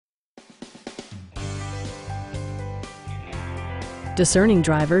Discerning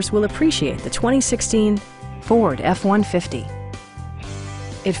drivers will appreciate the 2016 Ford F-150.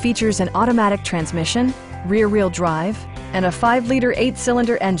 It features an automatic transmission, rear-wheel drive, and a 5-liter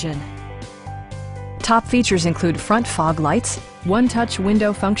 8-cylinder engine. Top features include front fog lights, one-touch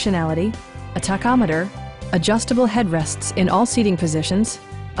window functionality, a tachometer, adjustable headrests in all seating positions,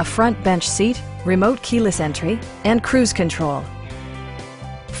 a front bench seat, remote keyless entry, and cruise control.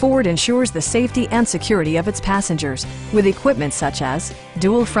 Ford ensures the safety and security of its passengers with equipment such as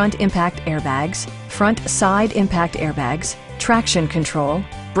dual front impact airbags, front side impact airbags, traction control,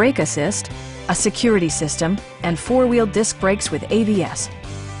 brake assist, a security system, and 4-wheel disc brakes with ABS.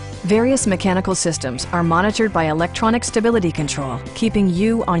 Various mechanical systems are monitored by electronic stability control, keeping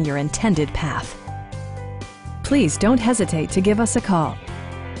you on your intended path. Please don't hesitate to give us a call.